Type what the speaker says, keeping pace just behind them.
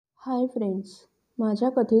Hi friends, माझ्या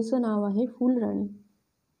कथेचं नाव आहे फुलराणी.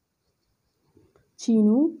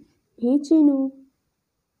 चिनू, हे चिनू.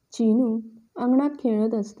 चिनू अंगणात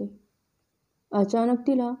खेळत असते. अचानक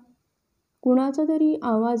तिला कुणाचा तरी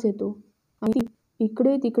आवाज येतो आणि ती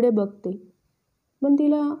इकडे तिकडे बघते, पण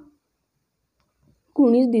तिला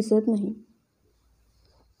कुणीच दिसत नाही.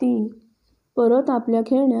 ती परत आपल्या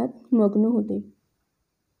खेळण्यात मग्न होते.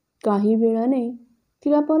 काही वेळाने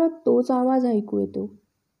तिला परत तोच आवाज ऐकू येतो.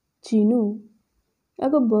 चिनू,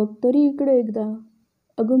 अगं बघ तरी इकडे एकदा.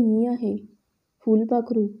 अगं मी आहे,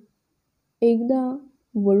 फुलपाखरू. एकदा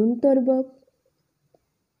वळून तर बघ.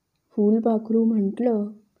 फुलपाखरू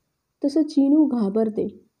म्हटलं तसं चिनू घाबरते.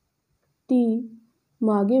 ती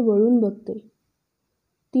मागे वळून बघते.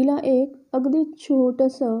 तिला एक अगदी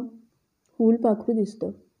छोटंसं फुलपाखरू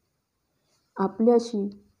दिसतं. आपल्याशी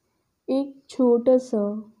एक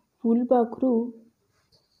छोटंसं फुलपाखरू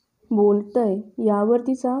बोलतंय यावर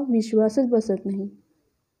तिचा विश्वासच बसत नाही.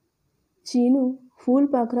 चिनू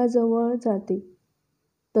फुलपाखराजवळ जाते.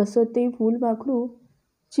 तसं ते फुलपाखरू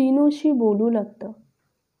चिनूशी बोलू लागतं.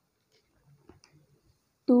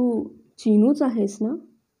 तू चिनूच आहेस ना?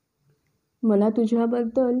 मला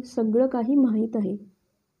तुझ्याबद्दल सगळं काही माहीत आहे.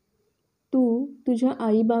 तू तुझ्या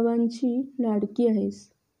आईबाबांची लाडकी आहेस.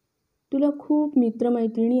 तुला खूप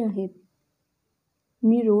मित्रमैत्रिणी आहेत.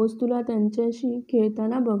 मी रोज तुला त्यांच्याशी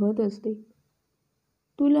खेळताना बघत असते.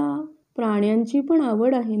 तुला प्राण्यांची पण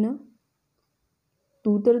आवड आहे ना?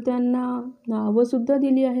 तू तर त्यांना नावंसुद्धा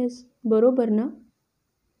दिली आहेस, बरोबर ना?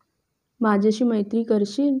 माझ्याशी मैत्री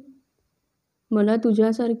करशील? मला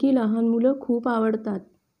तुझ्यासारखी लहान मुलं खूप आवडतात,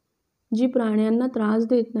 जी प्राण्यांना त्रास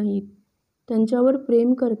देत नाहीत, त्यांच्यावर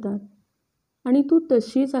प्रेम करतात. आणि तू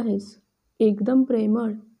तशीच आहेस, एकदम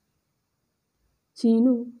प्रेमळ.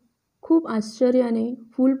 चिनू खूप आश्चर्याने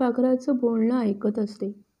फुलपाखराचं बोलणं ऐकत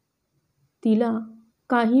असते. तिला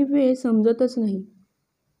काही वेळ समजतच नाही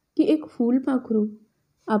की एक फुलपाखरू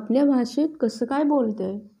आपल्या भाषेत कसं काय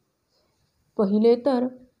बोलतंय. पहिले तर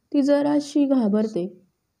ती जराशी घाबरते,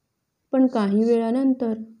 पण काही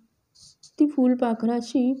वेळानंतर ती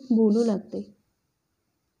फुलपाखराशी बोलू लागते.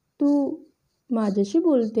 तू माझ्याशी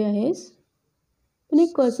बोलते आहेस? पण हे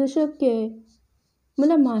कसं शक्य आहे?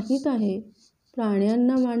 मला माहीत आहे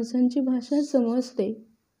प्राण्यांना माणसांची भाषा समजते,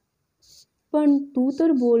 पण तू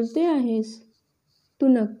तर बोलते आहेस. तू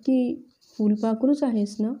नक्की फुलपाखरूच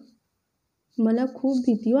आहेस ना? मला खूप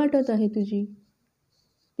भीती वाटत आहे तुझी.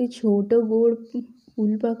 ते छोटं गोड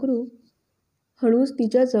फुलपाखरू हळूच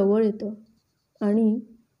तिच्या जवळ येतं आणि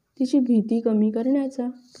तिची भीती कमी करण्याचा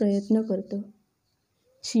प्रयत्न करतं.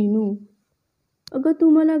 चिनू, अगं तू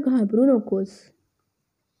मला घाबरू नकोस.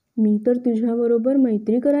 मी तर तुझ्याबरोबर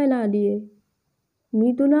मैत्री करायला आली आहे.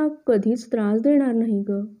 मी तुला कधीच त्रास देणार नाही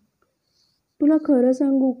गं. तुला खरं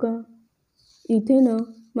सांगू का? इथे ना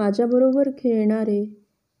माझ्याबरोबर खेळणारे,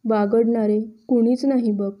 बागडणारे कुणीच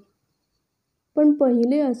नाही बघ. पण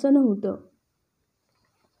पहिले असं नव्हतं.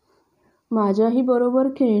 माझ्याही बरोबर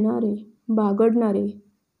खेळणारे, बागडणारे,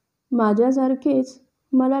 माझ्यासारखेच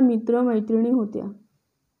मला मित्रमैत्रिणी होत्या.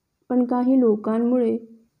 पण काही लोकांमुळे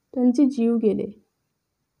त्यांचे जीव गेले.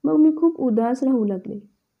 मग मी खूप उदास राहू लागले.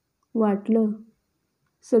 वाटलं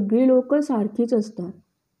सगळी लोकं सारखीच असतात.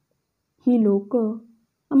 ही लोकं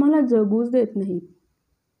आम्हाला जगूच देत नाहीत.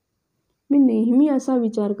 मी नेहमी असा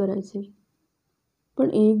विचार करायचे. पण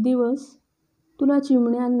एक दिवस तुला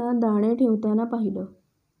चिमण्यांना दाणे ठेवताना पाहिलं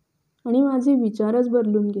आणि माझे विचारच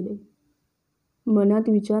बदलून गेले. मनात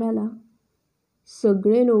विचार आला,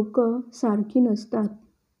 सगळे लोक सारखी नसतात.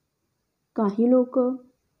 काही लोक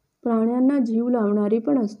प्राण्यांना जीव लावणारी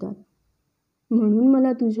पण असतात. म्हणून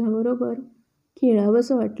मला तुझ्याबरोबर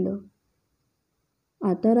खेळावंसं वाटलं.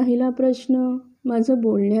 आता राहिला प्रश्न माझं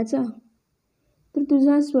बोलण्याचा, तर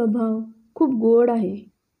तुझा स्वभाव खूप गोड आहे,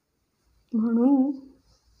 म्हणून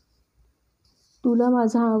तुला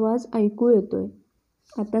माझा आवाज ऐकू येतोय.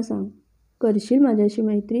 आता सांग, करशील माझ्याशी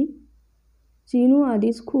मैत्री? चिनू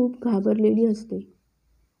आधीच खूप घाबरलेली असते.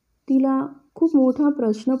 तिला खूप मोठा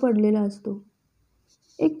प्रश्न पडलेला असतो.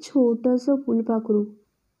 एक छोटंसं फुलपाखरू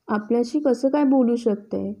आपल्याशी कसं काय बोलू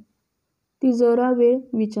शकतंय? ती जरा वेळ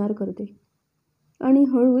विचार करते आणि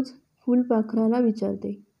हळूच फुलपाखराला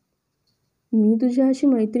विचारते, मी तुझ्याशी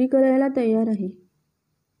मैत्री करायला तयार आहे,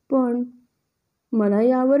 पण मला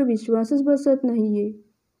यावर विश्वासच बसत नाहीये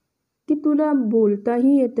की तुला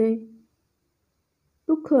बोलताही येतंय.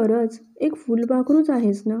 तू खरंच एक फुलपाखरूच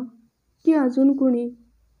आहेस ना, की अजून कुणी?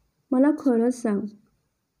 मला खरंच सांग,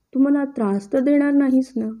 तू मला त्रास तर देणार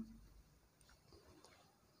नाहीस ना?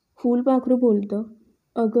 फुलपाखरू बोलतं,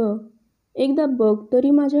 अगं एकदा बघ तरी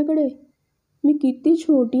माझ्याकडे. मी किती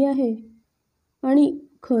छोटी आहे. आणि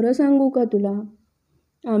खरं सांगू का तुला,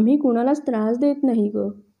 आम्ही कुणालाच त्रास देत नाही ग.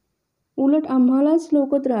 उलट आम्हालाच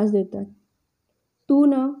लोक त्रास देतात. तू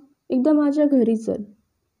ना एकदा माझ्या घरी चल.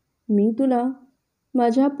 मी तुला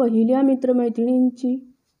माझ्या पहिल्या मित्रमैत्रिणींची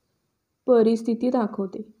परिस्थिती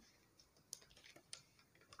दाखवते.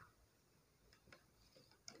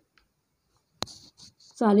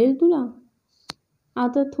 चालेल तुला?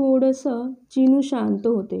 आता थोडंसं चिनू शांत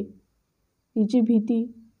होते. तिची भीती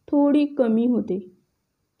थोडी कमी होते.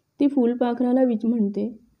 ती फुलपाखराला म्हणते,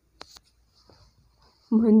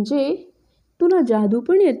 म्हणजे तुला जादू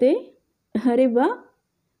पण येते? अरे वा,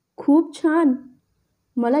 खूप छान.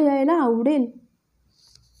 मला यायला आवडेल.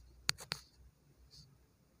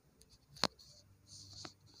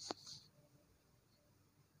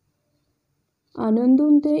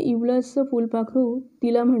 आनंदून ते इवलसं फुलपाखरू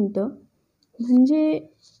तिला म्हणतं, म्हणजे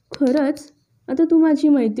खरंच आता तू माझी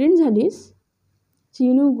मैत्रीण झालीस?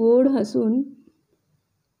 चिनू गोड हसून,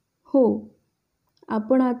 हो,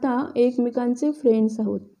 आपण आता एकमेकांचे फ्रेंड्स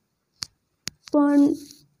आहोत. पण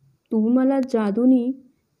तू मला जादूनी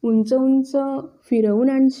उंच उंच फिरवून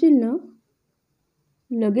आणशील ना?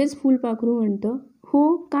 लगेच फुलपाखरू म्हणतं,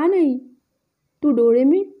 हो, का नाही? तू डोळे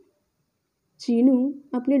मिट. चिनू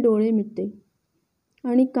आपले डोळे मिटते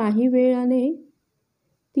आणि काही वेळाने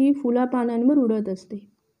ती फुलापानांवर उडत असते.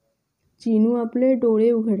 चिनू आपले डोळे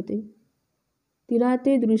उघडते. तिला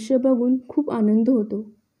ते दृश्य बघून खूप आनंद होतो.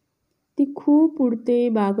 ती खूप उडते,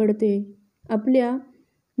 बागडते. आपल्या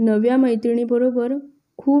नव्या मैत्रिणीबरोबर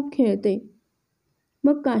खूप खेळते.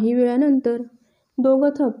 मग काही वेळानंतर दोघं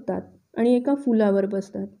थकतात आणि एका फुलावर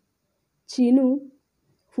बसतात. चिनू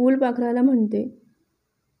फुलपाखराला म्हणते,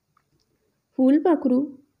 फुलपाखरू,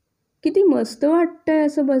 किती मस्त वाटतंय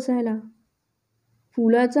असं बसायला.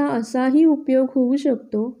 फुलाचा असाही उपयोग होऊ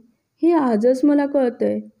शकतो हे आजच मला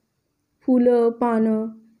कळतंय. फुलं, पानं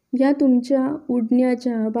ह्या तुमच्या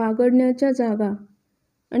उडण्याच्या, बागडण्याच्या जागा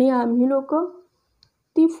आणि आम्ही लोक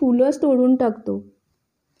ती फुलंच तोडून टाकतो.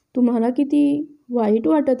 तुम्हाला किती वाईट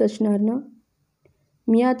वाटत असणार ना?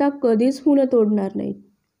 मी आता कधीच फुलं तोडणार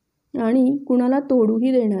नाहीत आणि कुणाला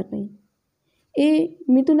तोडूही देणार नाही.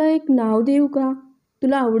 मी तुला एक नाव देऊ का?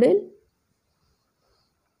 तुला आवडेल?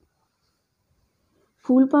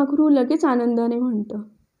 फुलपाखरू लगेच आनंदाने म्हणतं,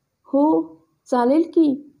 हो, चालेल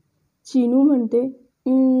की. चिनू म्हणते,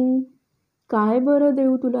 काय बरं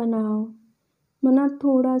देऊ तुला नाव? मनात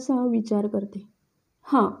थोडासा विचार करते.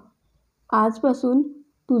 हां, आजपासून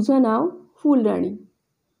तुझं नाव फुलराणी.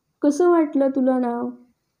 कसं वाटलं तुला नाव?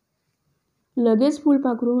 लगेच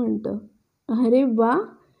फुलपाखरू म्हणतं, अरे वा,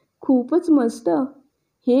 खूपच मस्त.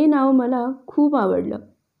 हे नाव मला खूप आवडलं.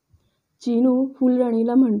 चिनू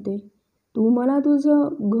फुलराणीला म्हणते, तू मला तुझं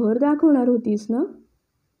घर दाखवणार होतीस ना?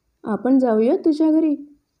 आपण जाऊया तुझ्या घरी.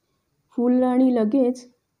 फुलराणी लगेच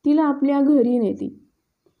तिला आपल्या घरी नेते.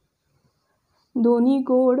 दोन्ही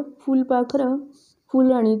गोड फुलपाखरं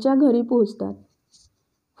फुलराणीच्या घरी पोहोचतात.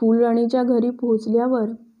 फुलराणीच्या घरी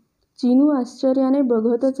पोहोचल्यावर चिनू आश्चर्याने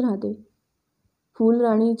बघतच राहते.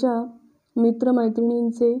 फुलराणीच्या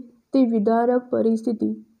मित्रमैत्रिणींचे ते विदारक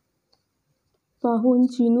परिस्थिती पाहून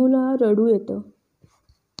चिनूला रडू येतं.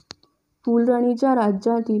 फुलराणीच्या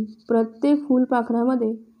राज्यातील प्रत्येक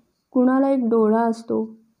फुलपाखरामध्ये कुणाला एक डोळा असतो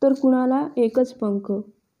तर कुणाला एकच पंख.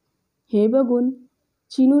 हे बघून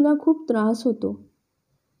चिनूला खूप त्रास होतो.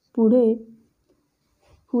 पुढे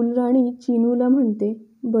फुलराणी चिनूला म्हणते,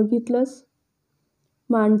 बघितलंस?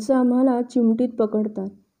 माणसं आम्हाला चिमटीत पकडतात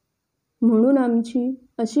म्हणून आमची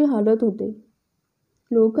अशी हालत होते.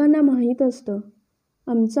 लोकांना माहीत असतं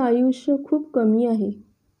आमचं आयुष्य खूप कमी आहे,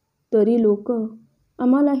 तरी लोक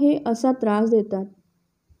आम्हाला हे असा त्रास देतात.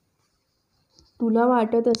 तुला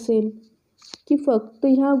वाटत असेल की फक्त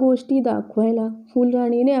ह्या गोष्टी दाखवायला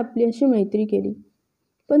फुलराणीने आपल्याशी मैत्री केली,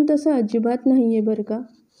 पण तसं अजिबात नाही आहे बरं का.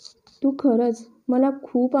 तू खरंच मला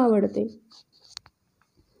खूप आवडते.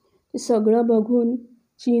 सगळं बघून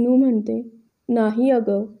चिनू म्हणते, नाही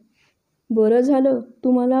अगं, बरं झालं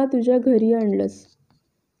तू मला तुझ्या घरी आणलंस.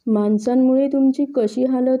 माणसांमुळे तुमची कशी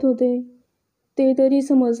हालत होते ते तरी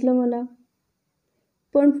समजलं मला.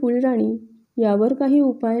 पण फुलराणी, यावर काही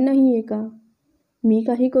उपाय नाही आहे का? मी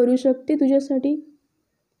काही करू शकते तुझ्यासाठी?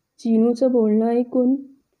 चिनूचं बोलणं ऐकून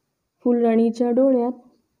फुलराणीच्या डोळ्यात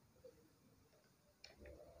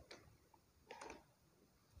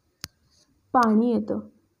पाणी येतं.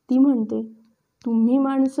 ती म्हणते, तुम्ही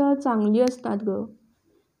माणसं चांगली असतात गं,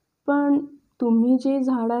 पण तुम्ही जे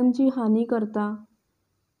झाडांची हानी करता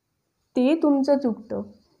ते तुमचं चुकतं.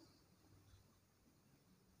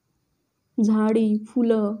 झाडी,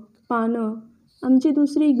 फुलं, पानं आमची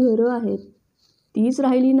दुसरी घरं आहेत. तीच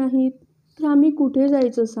राहिली नाहीत तर आम्ही कुठे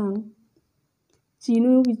जायचं सांग?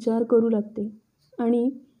 चिनू विचार करू लागते आणि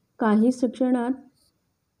काही क्षणात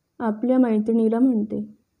आपल्या मैत्रिणीला म्हणते,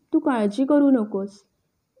 तू काळजी करू नकोस.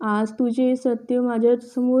 आज तुझे सत्य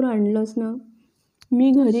माझ्यासमोर आणलंस ना,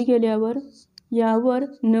 मी घरी गेल्यावर यावर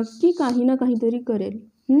नक्की काही ना काहीतरी करेल.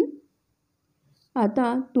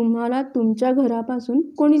 आता तुम्हाला तुमच्या घरापासून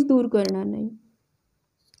कोणीच दूर करणार नाही.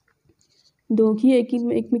 दोघी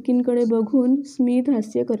एकमेकींकडे बघून स्मित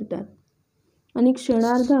हास्य करतात आणि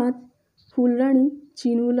क्षणार्धात फुलराणी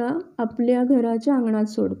चिनूला आपल्या घराच्या अंगणात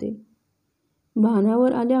सोडते.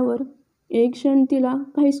 भानावर आल्यावर एक क्षण तिला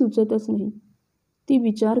काही सुचतच नाही. ती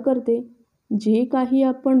विचार करते, जे काही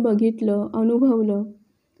आपण बघितलं, अनुभवलं,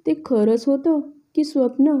 ते खरंच होतं की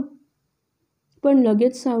स्वप्न? पण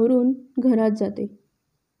लगेच सावरून घरात जाते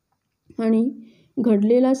आणि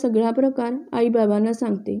घडलेला सगळा प्रकार आईबाबांना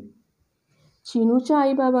सांगते. चिनूच्या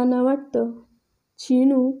आईबाबांना वाटतं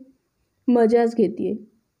चिनू मजाच घेतेय.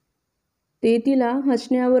 ते तिला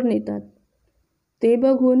हसण्यावर नेतात. ते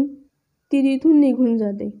बघून ती तिथून निघून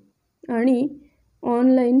जाते आणि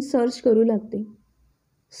ऑनलाईन सर्च करू लागते.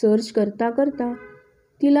 सर्च करता करता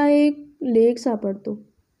तिला एक लेख सापडतो.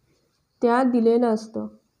 त्यात दिलेलं असतं,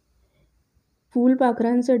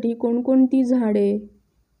 फुलपाखरांसाठी कोणकोणती झाडे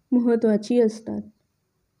महत्त्वाची असतात.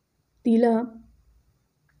 तिला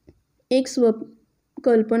एक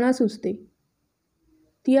कल्पना सुचते.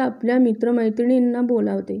 ती आपल्या मित्रमैत्रिणींना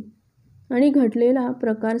बोलावते आणि घडलेला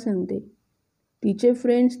प्रकार सांगते. तिचे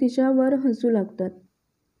फ्रेंड्स तिच्यावर हसू लागतात.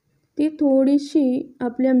 ती थोडीशी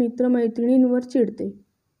आपल्या मित्रमैत्रिणींवर चिडते,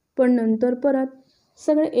 पण नंतर परत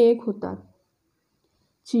सगळे एक होतात.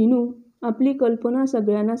 चिनू आपली कल्पना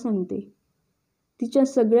सगळ्यांना सांगते. तिच्या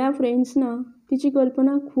सगळ्या फ्रेंड्सना तिची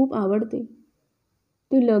कल्पना खूप आवडते.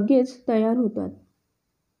 ते लगेच तयार होतात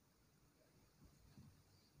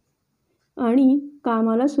आणि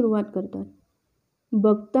कामाला सुरुवात करतात.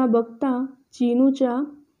 बघता बघता चिनूच्या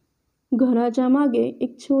घराच्या मागे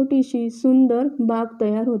एक छोटीशी सुंदर बाग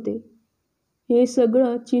तयार होते. हे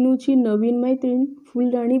सगळं चिनूची नवीन मैत्रीण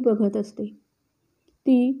फुलराणी बघत असते.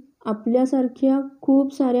 ती आपल्यासारख्या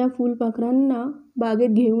खूप साऱ्या फुलपाखरांना बागेत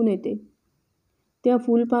घेऊन येते. त्या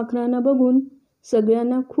फुलपाखरांना बघून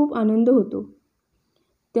सगळ्यांना खूप आनंद होतो.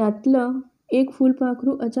 त्यातलं एक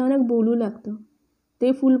फुलपाखरू अचानक बोलू लागतं.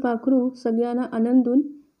 ते फुलपाखरू सगळ्यांना आनंदून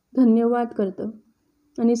धन्यवाद करतं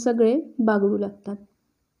आणि सगळे बागडू लागतात.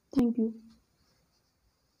 थँक्यू.